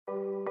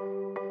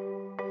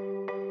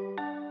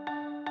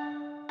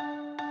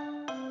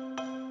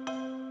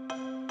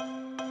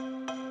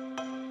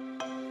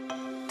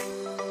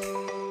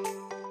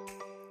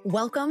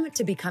Welcome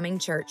to Becoming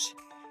Church,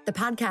 the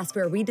podcast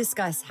where we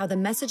discuss how the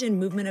message and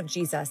movement of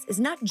Jesus is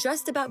not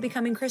just about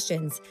becoming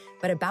Christians,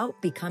 but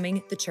about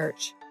becoming the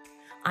church.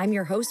 I'm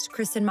your host,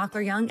 Kristen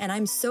Mockler-Young, and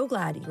I'm so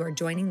glad you are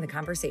joining the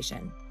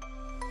conversation.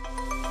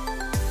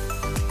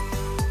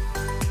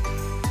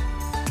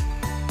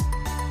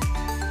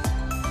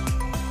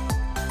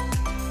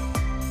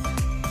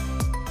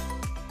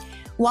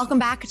 Welcome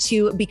back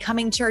to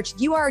Becoming Church.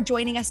 You are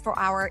joining us for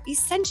our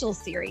Essential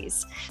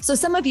series. So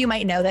some of you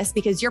might know this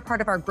because you're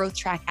part of our growth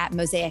track at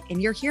Mosaic, and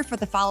you're here for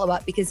the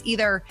follow-up because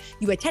either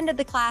you attended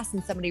the class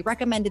and somebody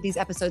recommended these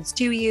episodes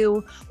to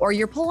you, or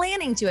you're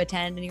planning to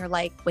attend and you're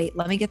like, wait,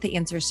 let me get the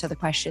answers to the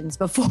questions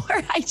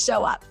before I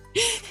show up.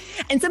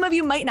 And some of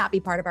you might not be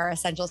part of our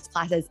Essentials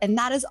classes, and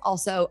that is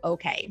also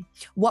okay.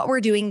 What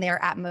we're doing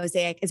there at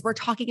Mosaic is we're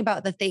talking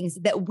about the things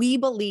that we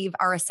believe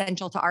are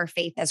essential to our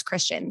faith as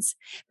Christians.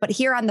 But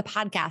here on the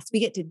podcast, we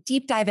get to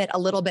deep dive it a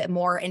little bit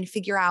more and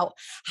figure out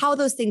how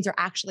those things are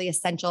actually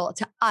essential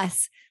to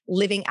us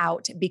living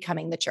out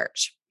becoming the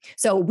church.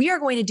 So we are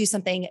going to do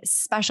something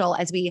special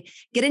as we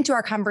get into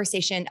our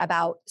conversation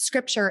about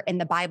scripture in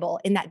the Bible,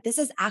 in that this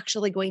is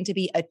actually going to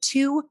be a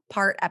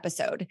two-part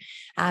episode.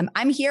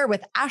 I'm here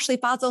with Ashley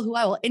Fossil, who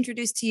I will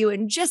introduce to you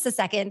in just a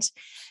second.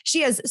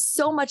 She has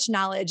so much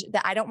knowledge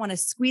that I don't want to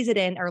squeeze it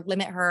in or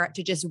limit her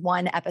to just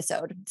one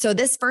episode. So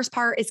this first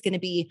part is going to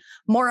be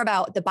more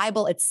about the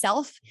Bible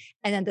itself.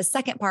 And then the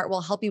second part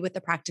will help you with the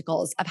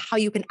practicals of how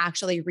you can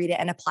actually read it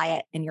and apply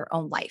it in your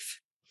own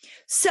life.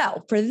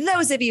 So for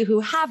those of you who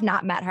have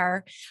not met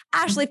her,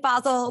 Ashley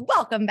Fossil,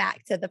 welcome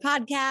back to the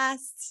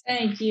podcast.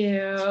 Thank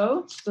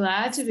you.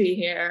 Glad to be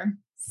here.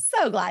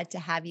 So glad to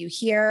have you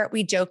here.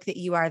 We joke that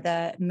you are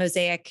the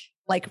Mosaic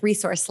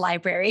resource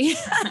library.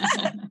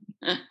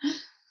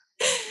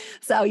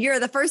 So you're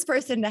the first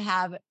person to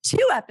have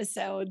two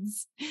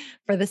episodes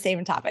for the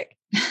same topic.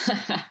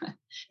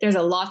 There's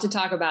a lot to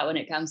talk about when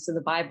it comes to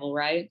the Bible,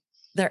 right?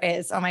 There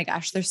is. Oh my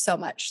gosh, there's so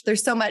much.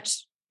 There's so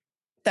much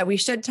that we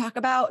should talk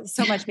about,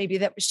 so much maybe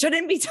that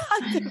shouldn't be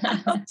talked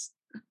about.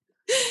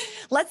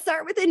 Let's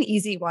start with an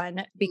easy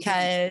one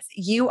because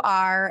you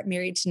are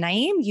married to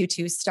Naeem. You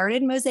two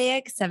started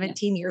Mosaic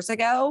 17 years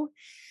ago.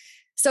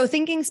 So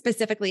thinking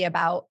specifically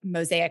about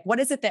Mosaic, what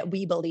is it that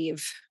we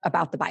believe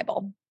about the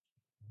Bible?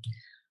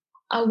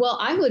 Well,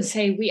 I would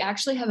say we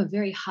actually have a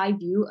very high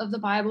view of the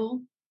Bible.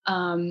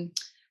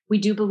 We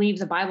do believe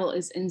the Bible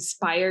is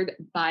inspired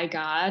by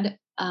God,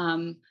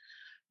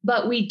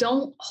 but we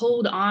don't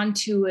hold on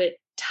to it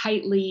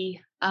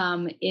tightly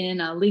in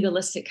a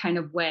legalistic kind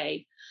of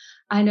way.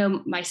 I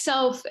know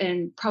myself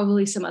and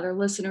probably some other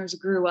listeners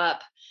grew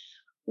up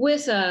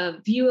with a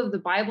view of the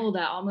Bible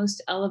that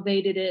almost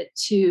elevated it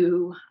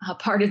to a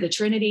part of the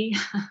Trinity.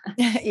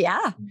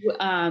 Yeah.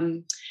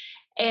 And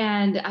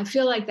I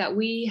feel like that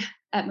we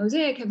at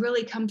Mosaic have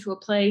really come to a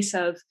place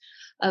of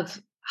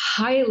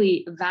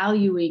highly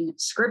valuing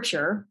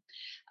scripture,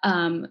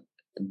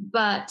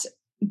 but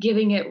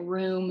giving it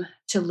room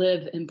to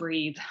live and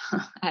breathe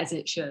as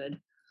it should.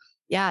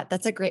 Yeah,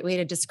 that's a great way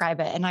to describe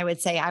it. And I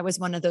would say I was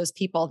one of those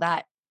people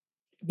that,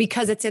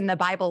 because it's in the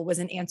Bible, was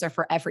an answer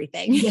for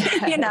everything.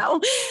 Yes.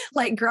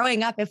 Like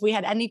growing up, if we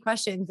had any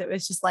questions, it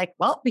was just like,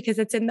 well, because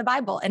it's in the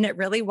Bible. And it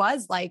really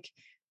was like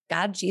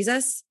God,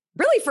 Jesus.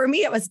 Really, for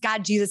me, it was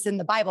God, Jesus in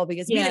the Bible,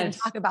 because we didn't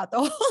talk about the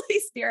Holy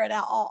Spirit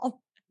at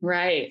all.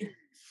 Right.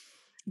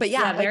 But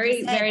yeah,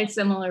 very, very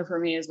similar for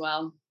me as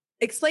well.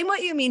 Explain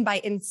what you mean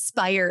by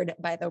inspired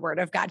by the word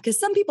of God, because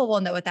some people will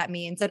know what that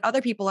means. And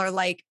other people are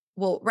like,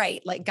 well,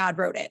 right, like God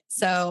wrote it.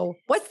 So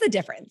what's the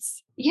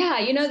difference?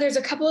 Yeah, there's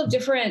a couple of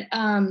different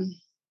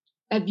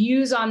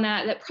views on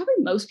that probably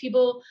most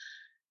people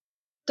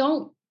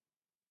don't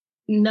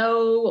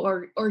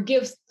know or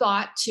give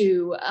thought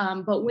to.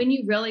 But when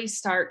you really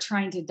start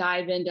trying to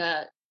dive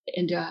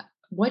into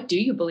what do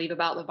you believe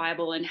about the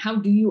Bible and how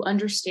do you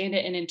understand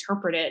it and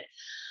interpret it,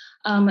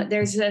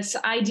 there's this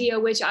idea,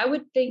 which I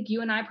would think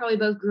you and I probably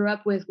both grew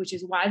up with, which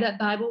is why that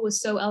Bible was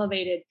so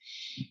elevated,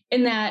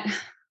 in that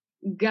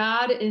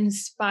God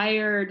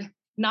inspired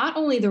not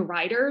only the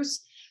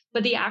writers,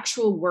 but the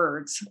actual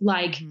words,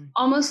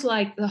 almost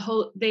like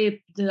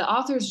the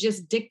authors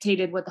just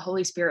dictated what the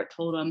Holy Spirit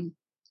told them,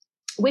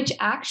 which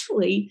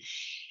actually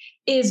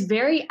is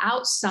very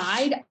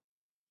outside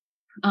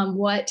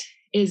what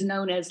is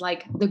known as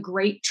the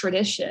great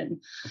tradition.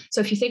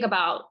 So if you think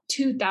about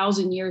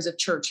 2,000 years of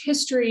church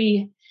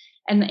history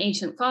and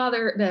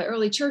the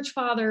early church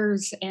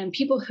fathers and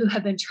people who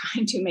have been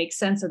trying to make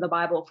sense of the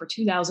Bible for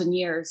 2,000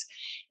 years,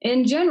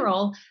 in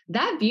general,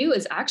 that view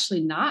is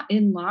actually not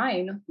in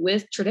line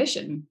with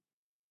tradition.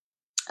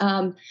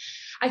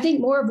 I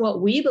think more of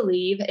what we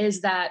believe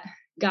is that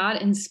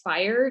God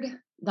inspired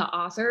the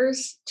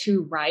authors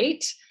to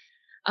write,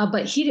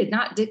 but he did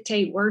not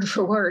dictate word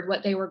for word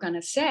what they were going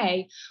to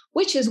say,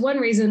 which is one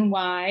reason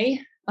why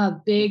a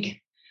big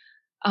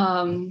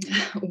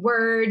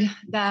word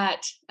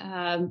that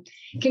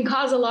can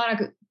cause a lot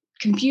of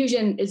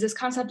confusion is this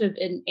concept of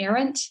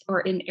inerrant or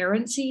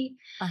inerrancy.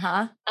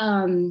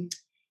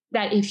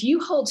 That if you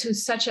hold to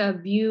such a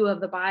view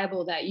of the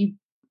Bible that you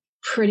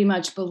pretty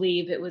much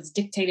believe it was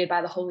dictated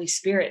by the Holy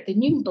Spirit,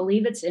 then you can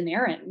believe it's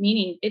inerrant,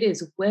 meaning it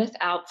is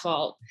without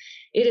fault.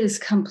 It is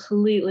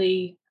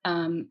completely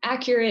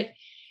accurate,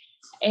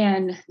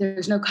 and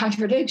there's no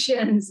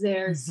contradictions.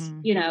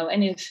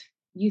 And if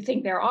you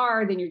think there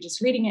are, then you're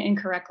just reading it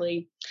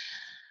incorrectly.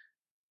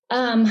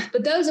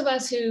 But those of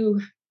us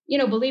who,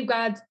 believe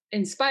God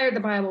inspired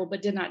the Bible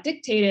but did not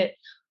dictate it,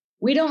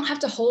 we don't have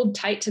to hold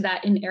tight to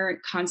that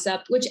inerrant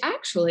concept, which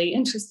actually,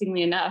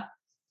 interestingly enough,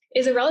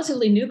 is a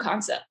relatively new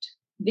concept.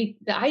 The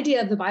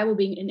idea of the Bible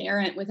being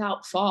inerrant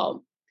without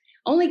fault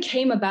only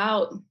came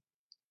about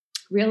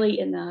really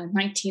in the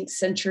 19th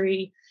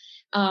century.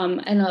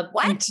 In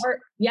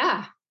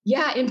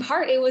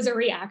part, it was a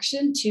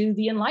reaction to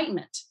the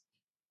Enlightenment.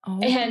 Oh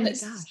my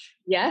gosh.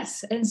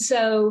 Yes. And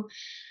so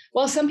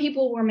while some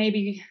people were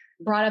maybe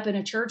brought up in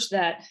a church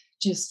that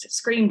just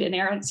screamed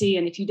inerrancy,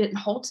 and if you didn't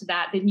hold to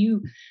that, then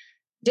you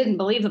didn't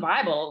believe the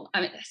Bible. I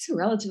mean, it's a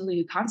relatively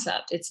new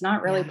concept. It's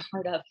not really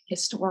part of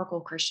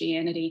historical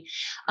Christianity.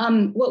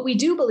 What we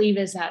do believe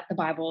is that the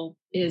Bible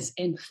is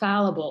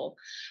infallible,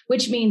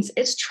 which means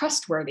it's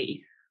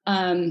trustworthy.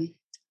 I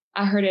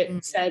heard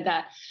it said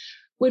that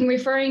when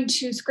referring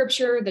to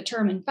scripture, the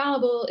term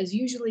infallible is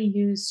usually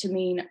used to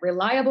mean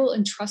reliable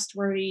and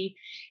trustworthy.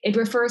 It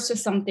refers to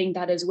something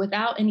that is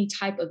without any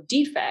type of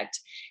defect.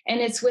 And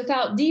it's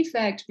without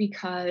defect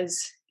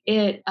because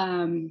it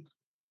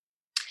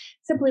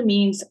simply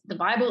means the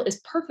Bible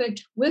is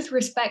perfect with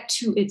respect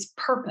to its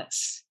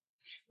purpose,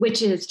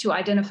 which is to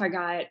identify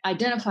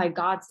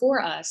God for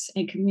us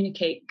and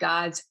communicate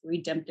God's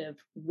redemptive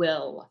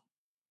will.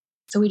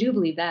 So we do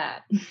believe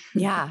that.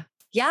 Yeah.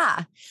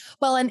 Yeah.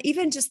 Well, and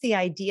even just the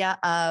idea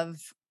of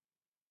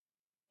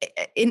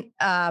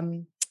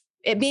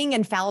it being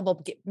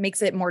infallible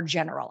makes it more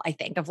general, I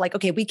think, of like,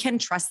 okay, we can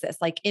trust this,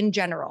 like in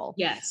general.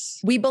 Yes.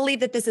 We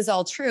believe that this is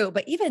all true,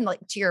 but even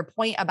like to your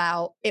point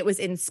about it was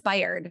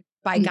inspired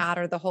by God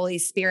or the Holy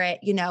Spirit,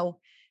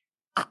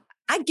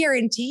 I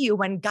guarantee you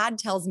when God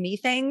tells me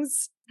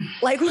things,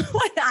 like when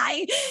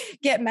I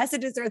get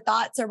messages or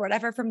thoughts or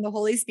whatever from the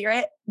Holy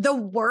Spirit, the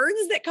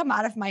words that come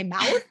out of my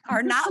mouth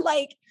are not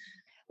like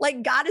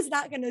God is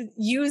not going to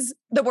use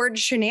the word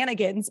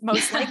shenanigans,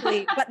 most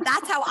likely, but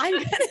that's how I'm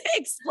going to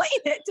explain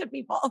it to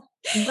people.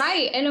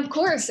 Right. And of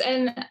course,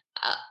 and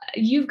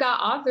you've got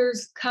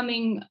authors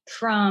coming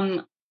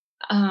from,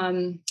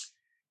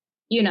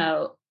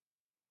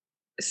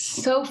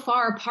 so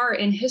far apart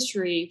in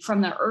history,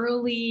 from the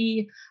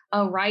early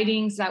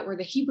writings that were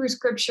the Hebrew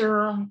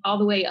scripture all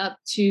the way up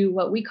to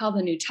what we call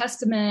the New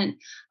Testament.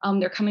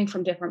 They're coming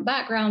from different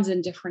backgrounds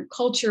and different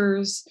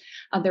cultures.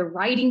 They're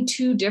writing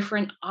to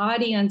different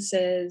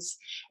audiences.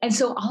 And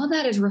so all of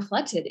that is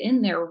reflected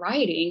in their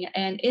writing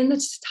and in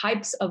the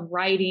types of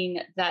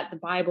writing that the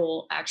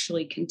Bible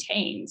actually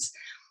contains.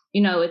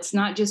 It's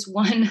not just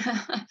one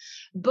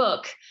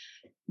book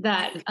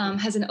that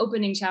has an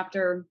opening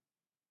chapter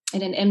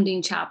and an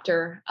ending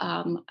chapter.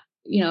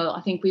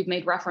 I think we've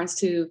made reference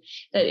to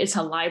that it's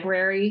a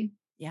library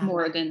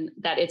more than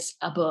that it's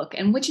a book.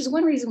 And which is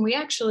one reason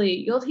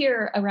you'll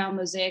hear around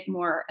Mosaic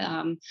more,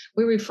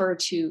 we refer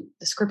to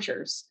the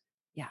scriptures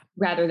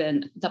rather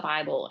than the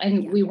Bible.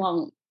 And we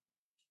won't,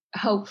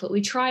 hopefully,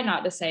 we try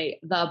not to say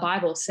the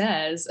Bible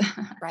says,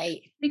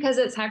 right? Because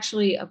it's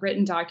actually a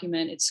written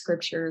document, it's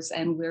scriptures,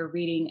 and we're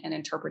reading and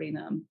interpreting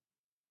them.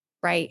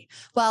 Right.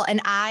 Well,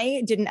 and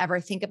I didn't ever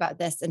think about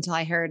this until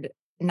I heard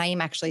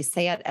Naeem actually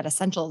say it at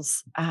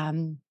Essentials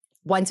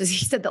once.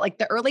 He said that like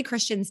the early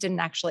Christians didn't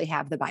actually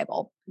have the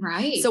Bible.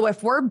 Right. So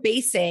if we're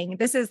basing,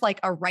 this is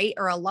like a right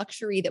or a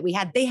luxury that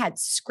they had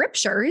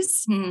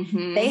scriptures,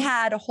 they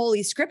had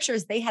holy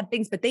scriptures, they had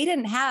things, but they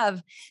didn't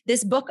have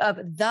this book of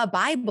the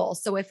Bible.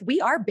 So if we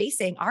are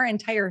basing our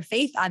entire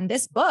faith on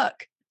this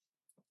book,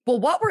 well,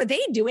 what were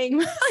they doing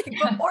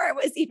before it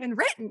was even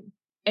written?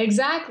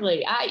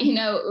 Exactly.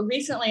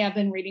 Recently I've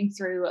been reading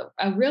through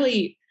a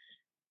really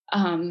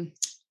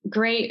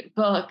great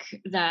book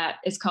that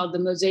is called The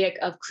Mosaic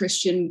of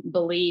Christian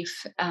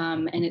Belief.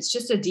 And it's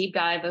just a deep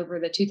dive over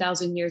the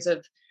 2,000 years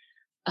of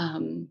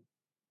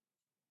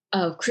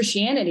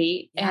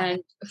Christianity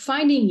and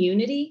finding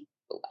unity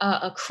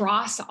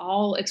across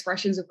all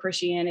expressions of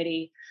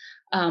Christianity.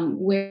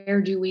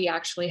 Where do we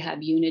actually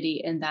have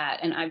unity in that?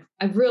 And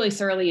I've really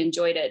thoroughly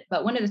enjoyed it.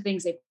 But one of the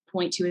things they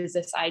point to is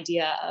this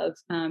idea of,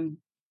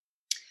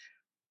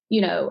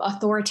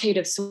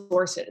 authoritative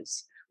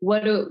sources.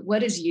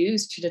 What is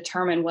used to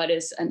determine what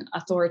is an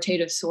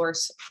authoritative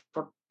source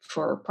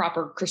for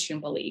proper Christian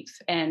belief?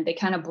 And they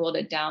kind of boiled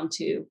it down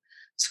to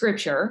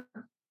scripture,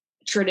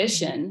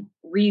 tradition,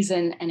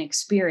 reason, and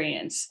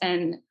experience.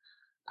 And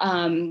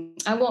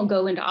I won't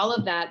go into all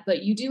of that,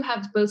 but you do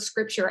have both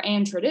scripture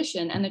and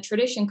tradition. And the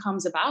tradition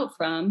comes about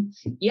from,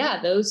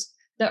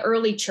 the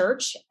early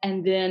church,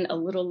 and then a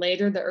little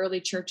later, the early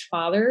church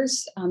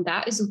fathers.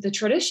 That is the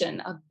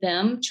tradition of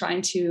them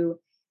trying to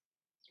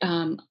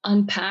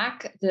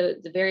unpack the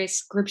various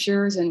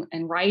scriptures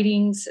and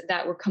writings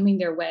that were coming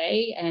their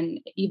way, and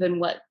even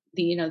what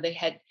they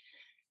had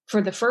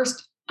for the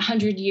first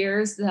 100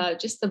 years,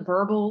 just the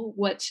verbal,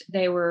 what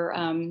they were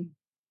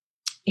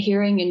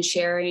hearing and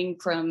sharing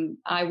from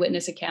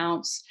eyewitness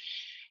accounts.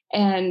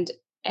 And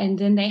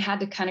then they had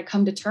to kind of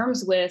come to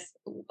terms with,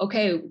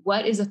 okay,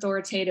 what is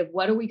authoritative?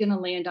 What are we going to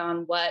land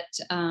on? What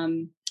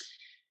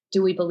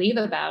do we believe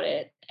about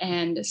it?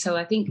 And so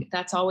I think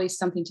that's always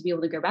something to be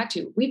able to go back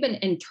to. We've been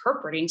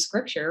interpreting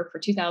scripture for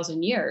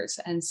 2,000 years.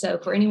 And so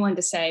for anyone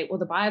to say, well,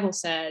 the Bible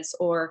says,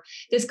 or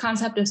this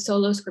concept of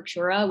sola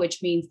scriptura,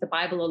 which means the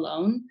Bible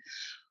alone,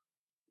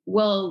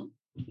 well,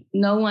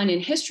 no one in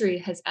history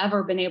has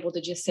ever been able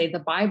to just say the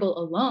Bible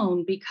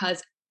alone,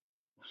 because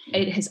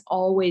it has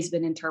always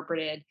been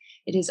interpreted.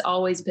 It has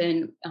always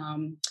been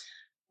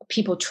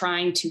people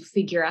trying to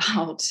figure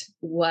out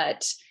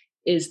what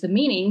is the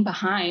meaning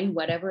behind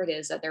whatever it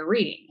is that they're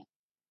reading.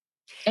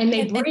 And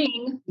they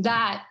bring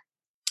that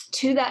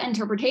to that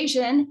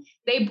interpretation.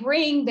 They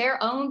bring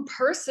their own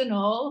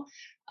personal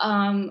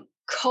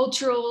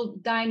cultural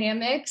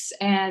dynamics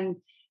and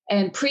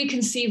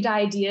preconceived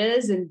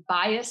ideas and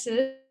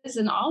biases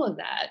and all of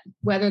that,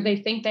 whether they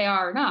think they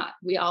are or not.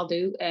 We all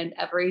do, and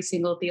every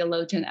single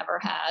theologian ever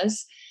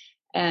has.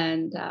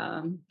 And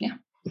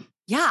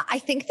yeah, I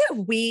think that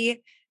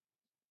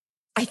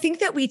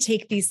we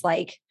take these,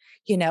 like,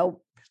 you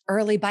know,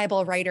 early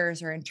Bible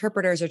writers or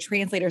interpreters or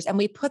translators, and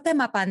we put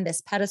them up on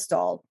this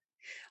pedestal,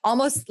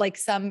 almost like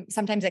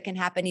sometimes it can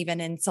happen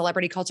even in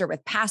celebrity culture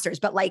with pastors.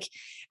 But like,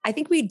 I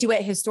think we do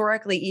it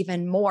historically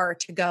even more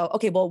to go,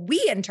 okay, well,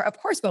 of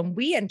course, when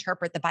we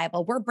interpret the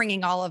Bible, we're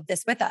bringing all of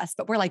this with us,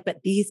 but we're like,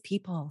 but these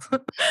people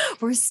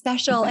were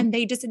special and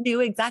they just knew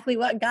exactly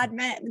what God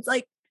meant. It's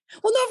like,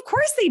 well, no, of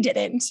course they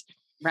didn't.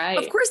 Right.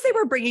 Of course they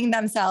were bringing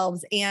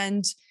themselves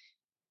and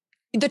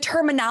the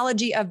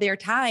terminology of their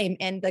time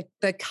and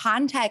the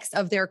context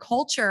of their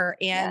culture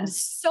and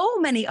so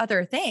many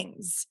other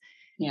things.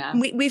 Yeah.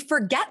 We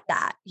forget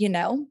that, you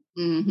know?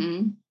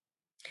 Mm-hmm.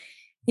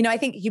 You know, I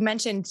think you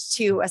mentioned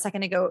too a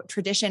second ago,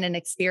 tradition and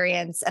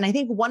experience. And I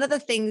think one of the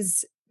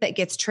things that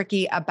gets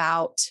tricky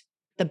about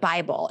the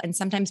Bible and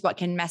sometimes what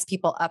can mess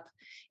people up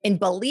in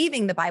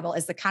believing the Bible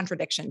is the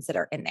contradictions that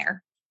are in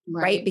there,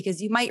 right?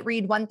 Because you might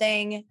read one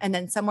thing and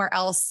then somewhere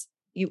else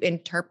you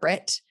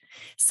interpret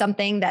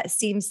something that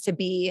seems to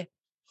be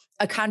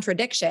a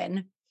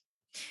contradiction.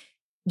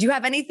 Do you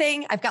have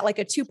anything? I've got like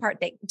a 2-part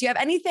thing. Do you have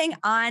anything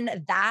on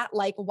that?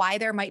 Like why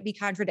there might be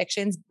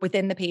contradictions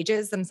within the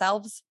pages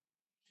themselves?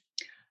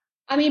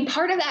 I mean,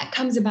 part of that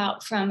comes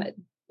about from,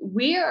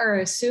 we are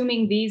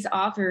assuming these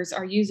authors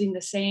are using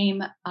the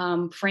same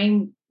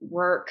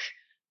framework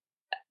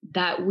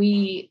that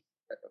we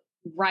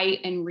write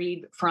and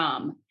read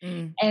from.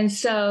 Mm. And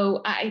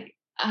so I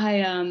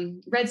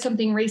read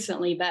something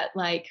recently that,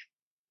 like,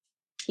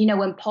 you know,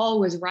 when Paul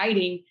was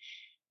writing,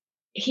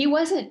 he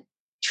wasn't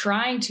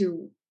trying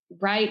to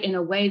write in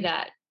a way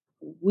that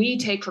we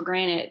take for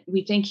granted.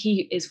 We think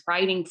he is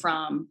writing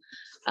from.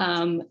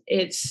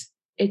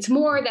 It's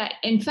more that,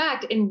 in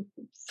fact,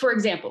 for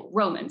example,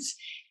 Romans.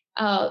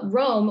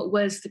 Rome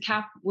was the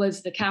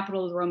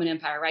capital of the Roman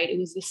Empire, right? It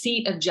was the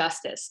seat of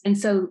justice. And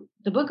so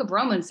the book of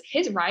Romans,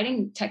 his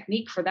writing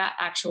technique for that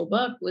actual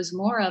book was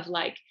more of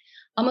like,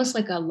 almost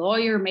like a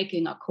lawyer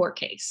making a court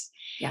case.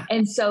 Yeah.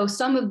 And so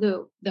some of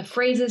the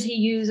phrases he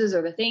uses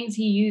or the things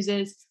he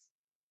uses,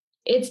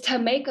 it's to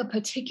make a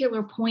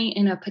particular point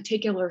in a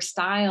particular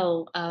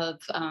style of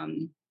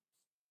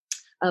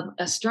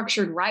a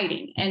structured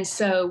writing. And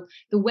so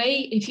the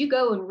way, if you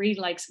go and read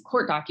like some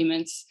court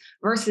documents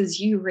versus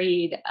you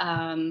read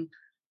a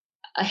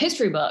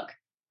history book,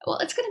 well,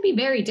 it's going to be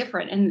very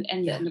different.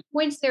 And the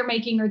points they're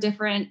making are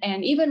different.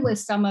 And even with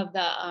some of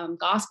the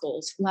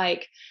Gospels,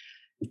 like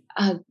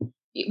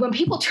when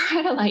people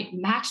try to like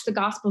match the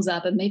Gospels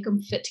up and make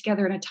them fit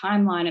together in a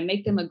timeline and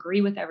make them agree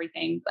with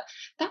everything, but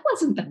that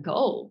wasn't the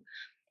goal.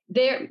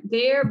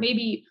 They're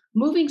maybe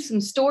moving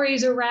some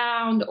stories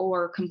around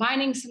or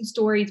combining some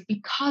stories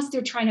because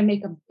they're trying to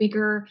make a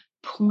bigger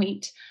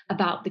point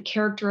about the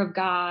character of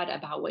God,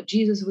 about what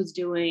Jesus was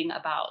doing,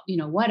 about, you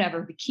know,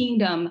 whatever, the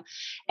kingdom.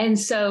 And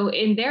so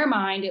in their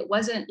mind, it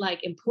wasn't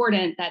like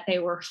important that they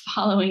were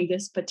following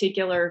this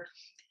particular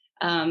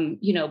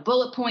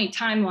bullet point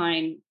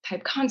timeline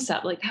type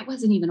concept. Like that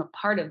wasn't even a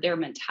part of their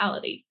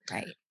mentality.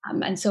 Right.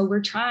 And so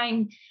we're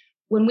trying,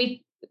 when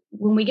we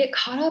get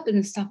caught up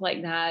in stuff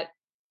like that,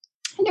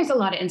 and there's a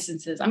lot of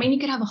instances. I mean, you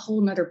could have a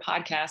whole nother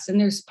podcast, and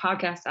there's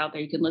podcasts out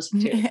there you can listen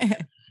to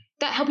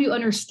that help you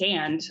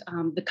understand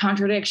the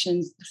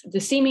contradictions, the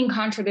seeming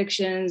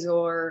contradictions,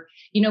 or,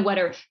 you know,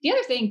 whatever. The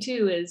other thing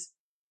too is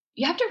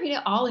you have to read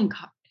it all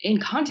in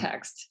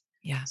context.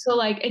 Yeah. So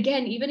like,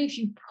 again, even if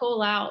you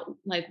pull out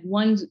like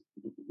one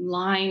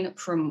line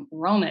from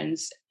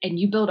Romans and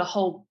you build a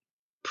whole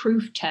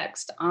proof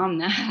text on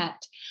that,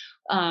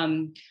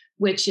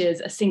 which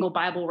is a single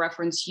Bible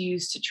reference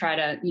used to try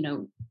to, you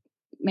know,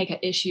 make an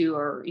issue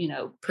or, you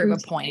know, prove a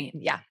point.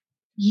 Yeah.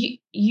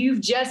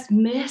 You've just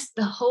missed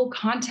the whole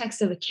context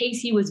of the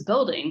case he was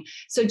building.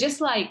 So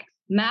just like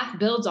math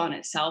builds on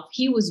itself,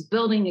 he was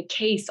building a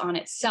case on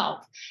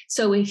itself.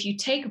 So if you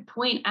take a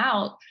point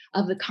out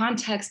of the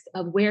context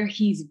of where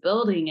he's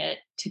building it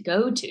to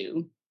go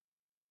to,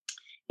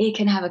 it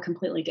can have a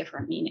completely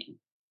different meaning.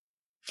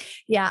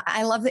 Yeah.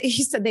 I love that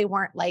you said they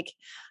weren't like,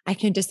 I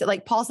can just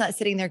like, Paul's not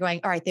sitting there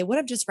going, all right, they would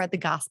have just read the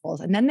gospels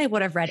and then they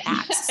would have read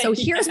Acts. So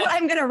here's what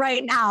I'm going to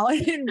write now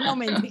in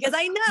Romans, because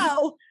I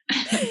know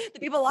the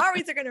people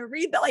always are going to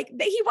read that. Like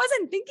he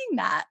wasn't thinking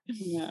that.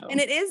 No. And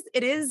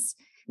it is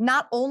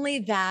not only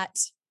that.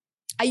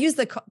 I use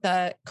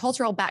the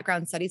Cultural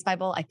Background Studies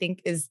Bible, I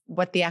think is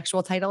what the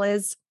actual title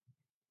is.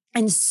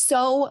 And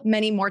so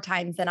many more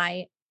times than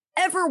I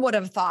ever would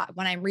have thought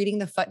when I'm reading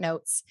the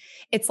footnotes,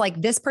 it's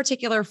like this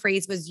particular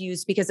phrase was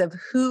used because of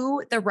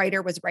who the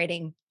writer was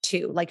writing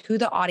to, like who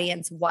the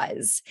audience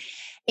was.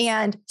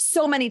 And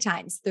so many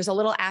times there's a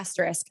little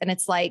asterisk and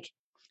it's like,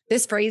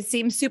 this phrase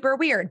seems super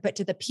weird, but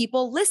to the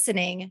people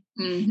listening,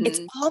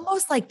 it's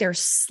almost like they're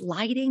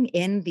sliding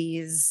in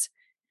these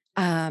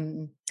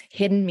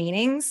hidden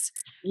meanings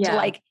to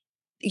like,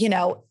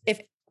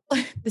 if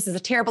this is a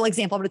terrible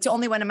example, but it's the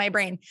only one in my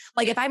brain.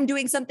 Like if I'm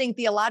doing something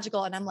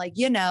theological and I'm like,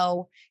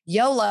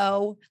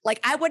 YOLO, like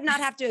I would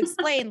not have to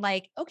explain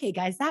like, okay,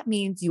 guys, that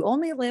means you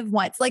only live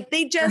once. Like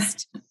they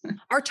just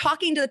are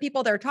talking to the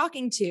people they're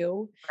talking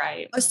to,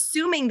 right?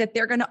 Assuming that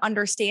they're going to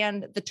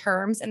understand the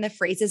terms and the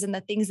phrases and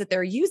the things that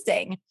they're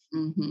using.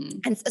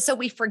 And so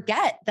we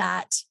forget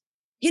that,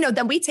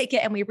 then we take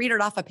it and we read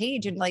it off a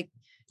page and like,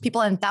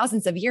 people in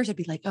thousands of years would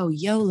be like, oh,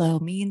 YOLO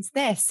means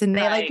this. And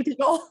they like put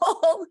a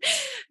whole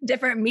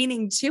different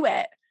meaning to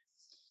it.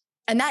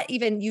 And that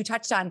even you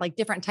touched on like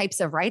different types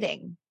of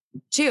writing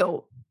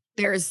too.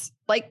 There's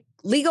like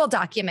legal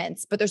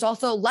documents, but there's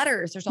also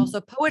letters. There's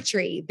also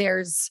poetry.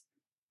 There's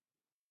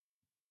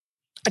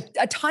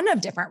a ton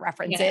of different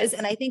references. Yes.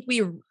 And I think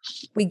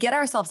we get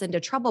ourselves into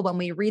trouble when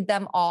we read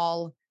them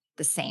all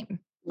the same.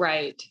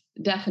 Right.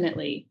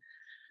 Definitely.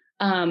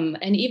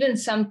 And even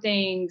some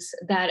things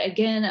that,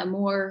 again, a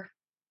more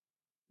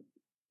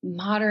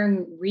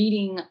modern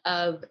reading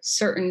of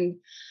certain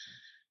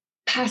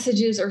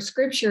passages or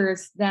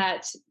scriptures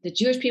that the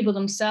Jewish people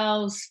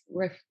themselves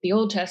with the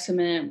Old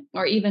Testament,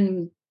 or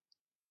even,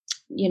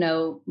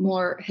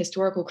 more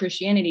historical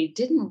Christianity,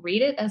 didn't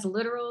read it as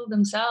literal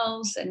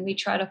themselves. And we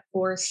try to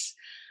force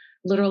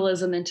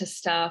literalism into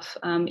stuff.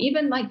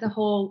 Even like the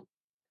whole,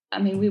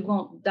 we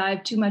won't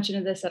dive too much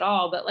into this at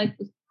all, but like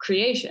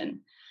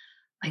creation.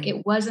 Like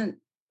it wasn't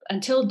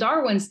until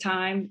Darwin's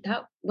time,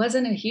 that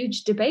wasn't a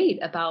huge debate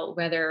about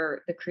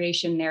whether the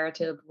creation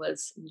narrative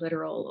was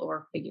literal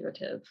or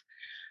figurative.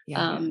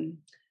 Yeah.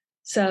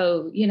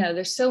 So,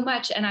 there's so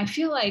much. And I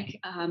feel like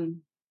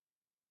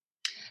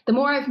the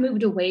more I've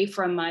moved away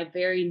from my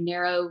very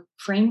narrow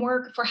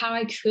framework for how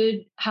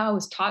I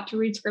was taught to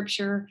read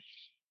scripture,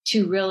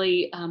 to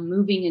really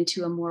moving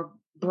into a more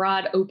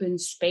broad, open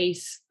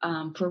space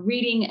for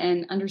reading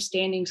and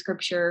understanding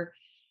scripture,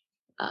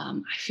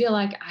 I feel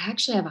like I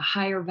actually have a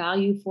higher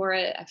value for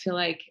it. I feel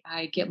like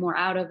I get more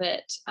out of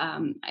it.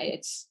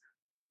 It's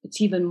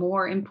even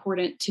more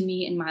important to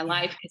me in my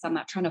life because I'm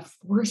not trying to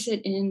force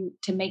it in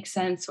to make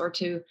sense or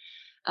to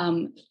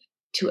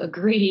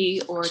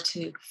agree or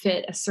to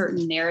fit a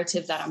certain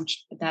narrative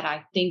that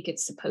I think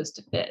it's supposed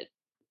to fit.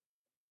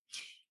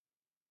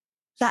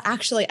 That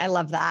actually, I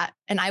love that.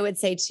 And I would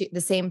say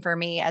the same for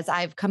me as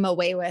I've come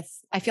away with,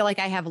 I feel like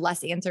I have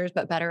less answers,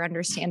 but better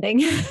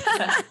understanding.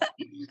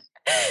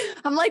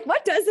 I'm like,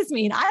 what does this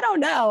mean? I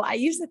don't know. I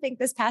used to think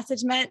this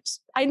passage meant,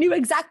 I knew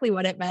exactly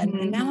what it meant.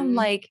 And now I'm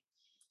like,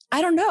 I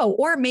don't know.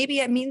 Or maybe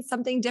it means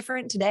something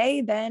different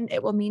today than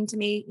it will mean to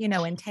me,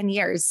 in 10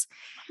 years.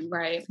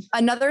 Right.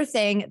 Another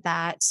thing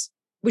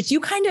which you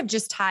kind of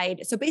just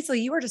tied. So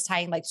basically you were just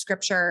tying like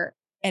scripture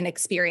and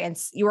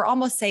experience. You were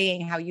almost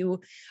saying how you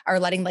are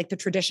letting like the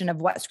tradition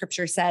of what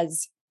scripture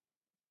says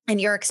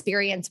and your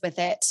experience with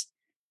it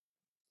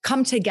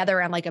come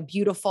together in like a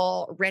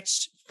beautiful,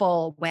 rich,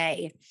 full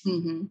way.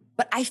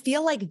 But I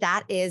feel like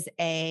that is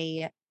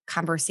a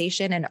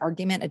conversation, an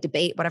argument, a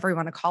debate, whatever you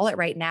want to call it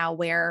right now,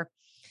 where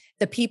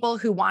the people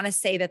who want to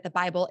say that the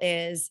Bible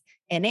is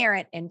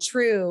inerrant and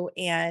true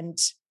and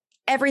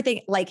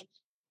everything, like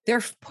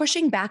they're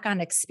pushing back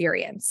on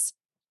experience.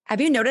 Have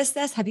you noticed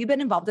this? Have you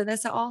been involved in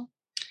this at all?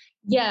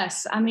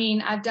 Yes.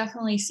 I've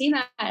definitely seen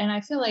that. And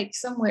I feel like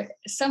some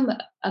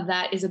of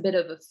that is a bit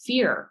of a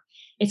fear.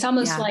 It's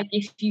almost like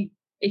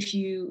if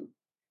you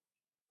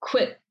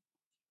quit,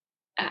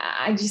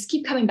 I just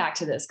keep coming back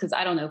to this because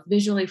I don't know,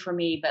 visually for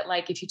me, but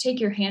like if you take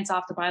your hands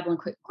off the Bible and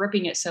quit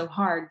gripping it so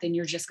hard, then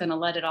you're just going to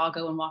let it all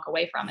go and walk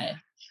away from it.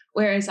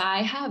 Whereas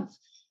I have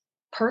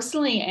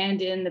personally,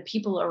 and in the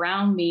people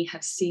around me,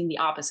 have seen the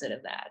opposite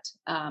of that.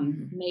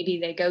 Maybe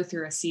they go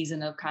through a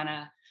season of kind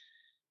of,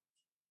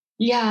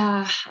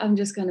 I'm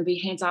just going to be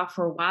hands off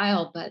for a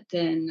while, but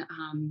then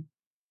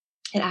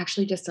it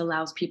actually just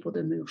allows people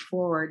to move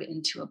forward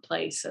into a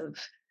place of,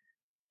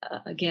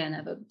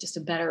 just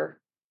a better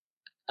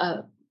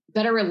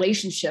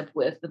relationship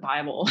with the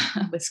Bible,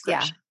 with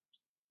scripture.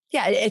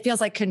 Yeah. It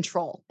feels like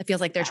control. It feels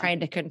like they're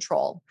trying to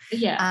control.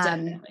 Yeah,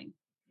 definitely.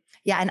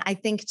 Yeah. And I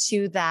think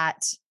too,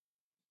 that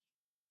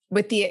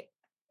with the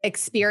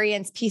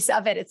experience piece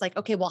of it, it's like,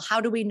 okay, well,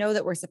 how do we know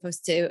that we're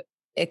supposed to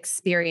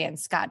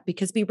experience God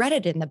because we read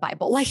it in the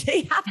Bible. Like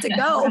they have to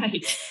go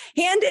Right.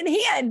 hand in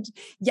hand.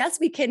 Yes,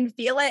 we can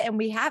feel it and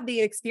we have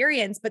the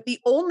experience, but the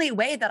only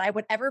way that I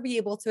would ever be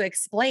able to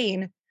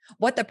explain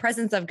what the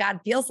presence of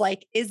God feels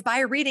like is by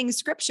reading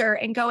scripture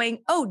and going,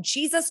 oh,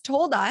 Jesus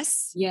told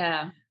us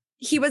Yeah.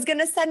 he was going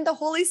to send the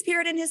Holy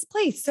Spirit in his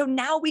place. So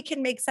now we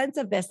can make sense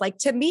of this. Like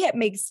to me,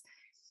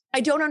 I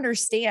don't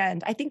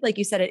understand. I think, like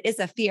you said, it is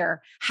a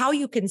fear how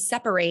you can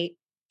separate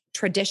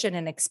tradition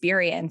and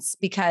experience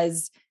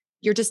because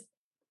you're just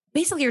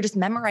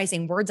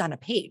memorizing words on a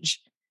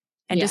page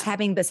and just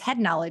having this head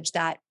knowledge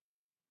that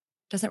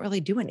doesn't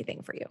really do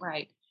anything for you.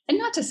 Right. And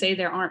not to say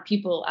there aren't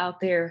people out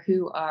there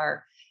who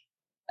are,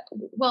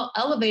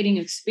 elevating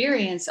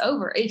experience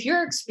over. If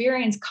your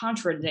experience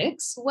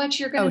contradicts what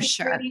you're going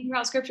to be reading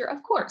throughout scripture,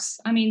 of course.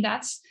 I mean,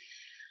 I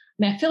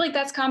feel like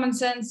that's common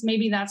sense.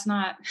 Maybe that's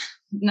not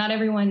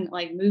everyone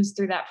like moves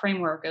through that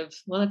framework of,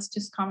 well, it's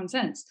just common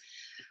sense.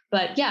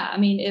 But yeah, I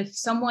mean, if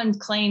someone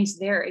claims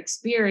their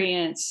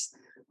experience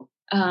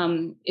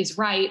is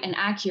right and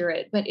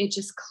accurate, but it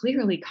just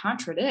clearly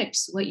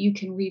contradicts what you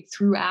can read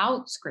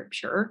throughout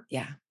scripture.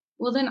 Yeah.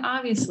 Well, then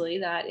obviously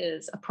that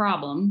is a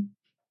problem.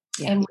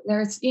 Yeah. And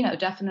there's,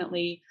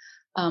 definitely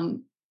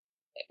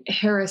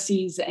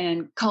heresies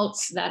and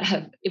cults that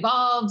have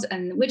evolved,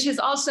 and which has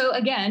also,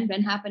 again,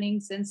 been happening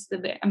since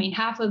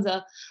half of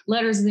the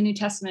letters of the New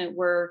Testament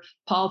were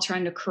Paul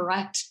trying to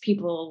correct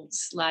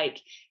people's like,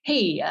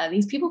 hey,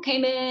 these people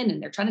came in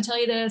and they're trying to tell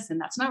you this,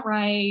 and that's not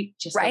right.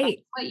 Just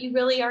right. What you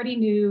really already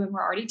knew and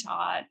were already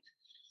taught.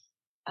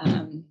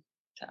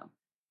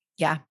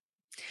 Yeah.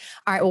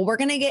 All right. Well, we're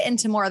going to get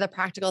into more of the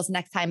practicals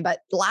next time, but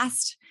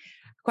last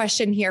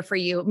question here for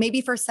you, maybe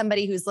for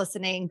somebody who's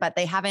listening, but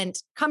they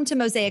haven't come to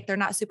Mosaic. They're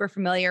not super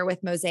familiar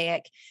with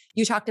Mosaic.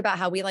 You talked about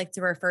how we like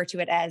to refer to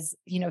it as,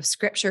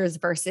 scriptures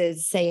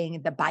versus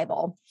saying the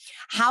Bible.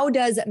 How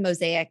does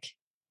Mosaic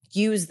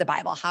use the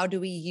Bible? How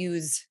do we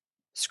use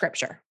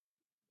scripture?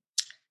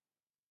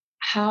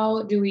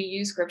 How do we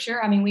use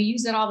scripture? I mean, we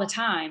use it all the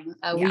time.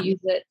 We use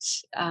it.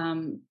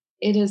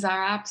 It is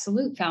our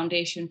absolute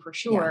foundation for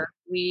sure.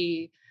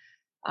 Yeah.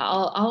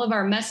 All of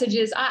our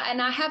messages.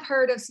 I have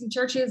heard of some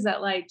churches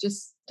that like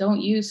just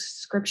don't use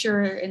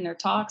scripture in their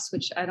talks,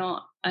 which I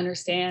don't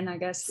understand. I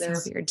guess they're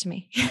so weird to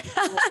me.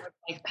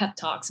 like pep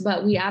talks,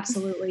 but we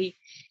absolutely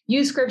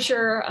use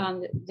scripture.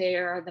 They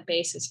are the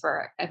basis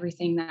for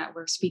everything that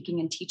we're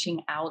speaking and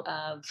teaching out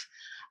of.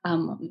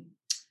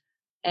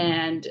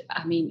 And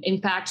I mean,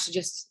 in fact,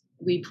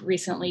 we've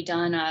recently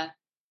done a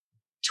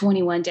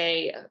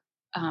 21-day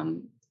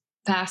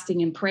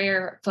fasting and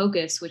prayer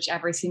focus, which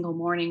every single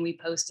morning we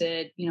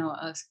posted,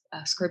 a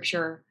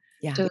scripture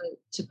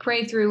to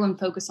pray through and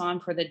focus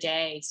on for the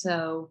day.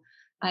 So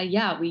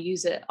we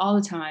use it all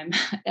the time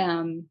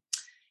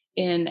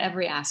in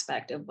every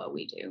aspect of what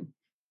we do.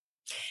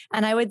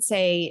 And I would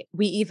say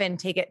we even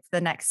take it to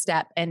the next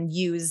step and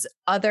use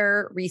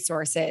other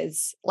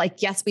resources.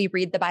 Like, yes, we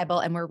read the Bible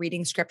and we're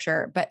reading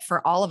scripture, but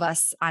for all of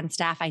us on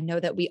staff, I know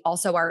that we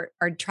also are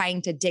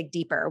trying to dig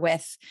deeper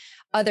with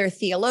other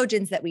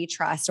theologians that we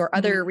trust or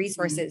other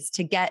resources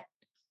to get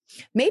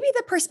maybe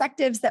the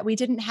perspectives that we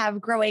didn't have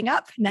growing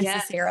up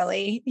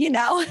necessarily,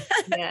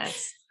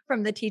 yes.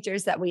 from the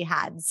teachers that we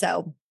had.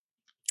 So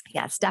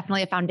yes,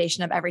 definitely a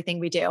foundation of everything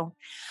we do.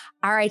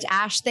 All right,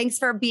 Ash, thanks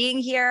for being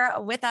here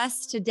with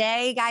us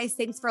today. Guys,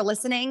 thanks for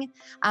listening.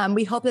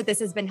 We hope that this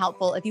has been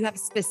helpful. If you have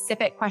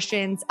specific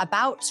questions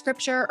about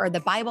scripture or the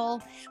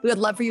Bible, we would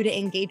love for you to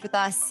engage with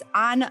us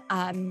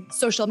on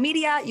social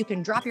media. You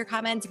can drop your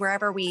comments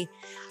wherever we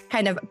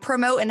kind of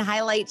promote and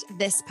highlight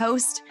this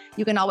post.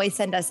 You can always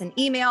send us an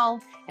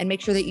email and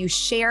make sure that you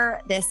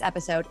share this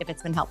episode if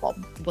it's been helpful.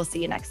 We'll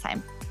see you next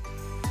time.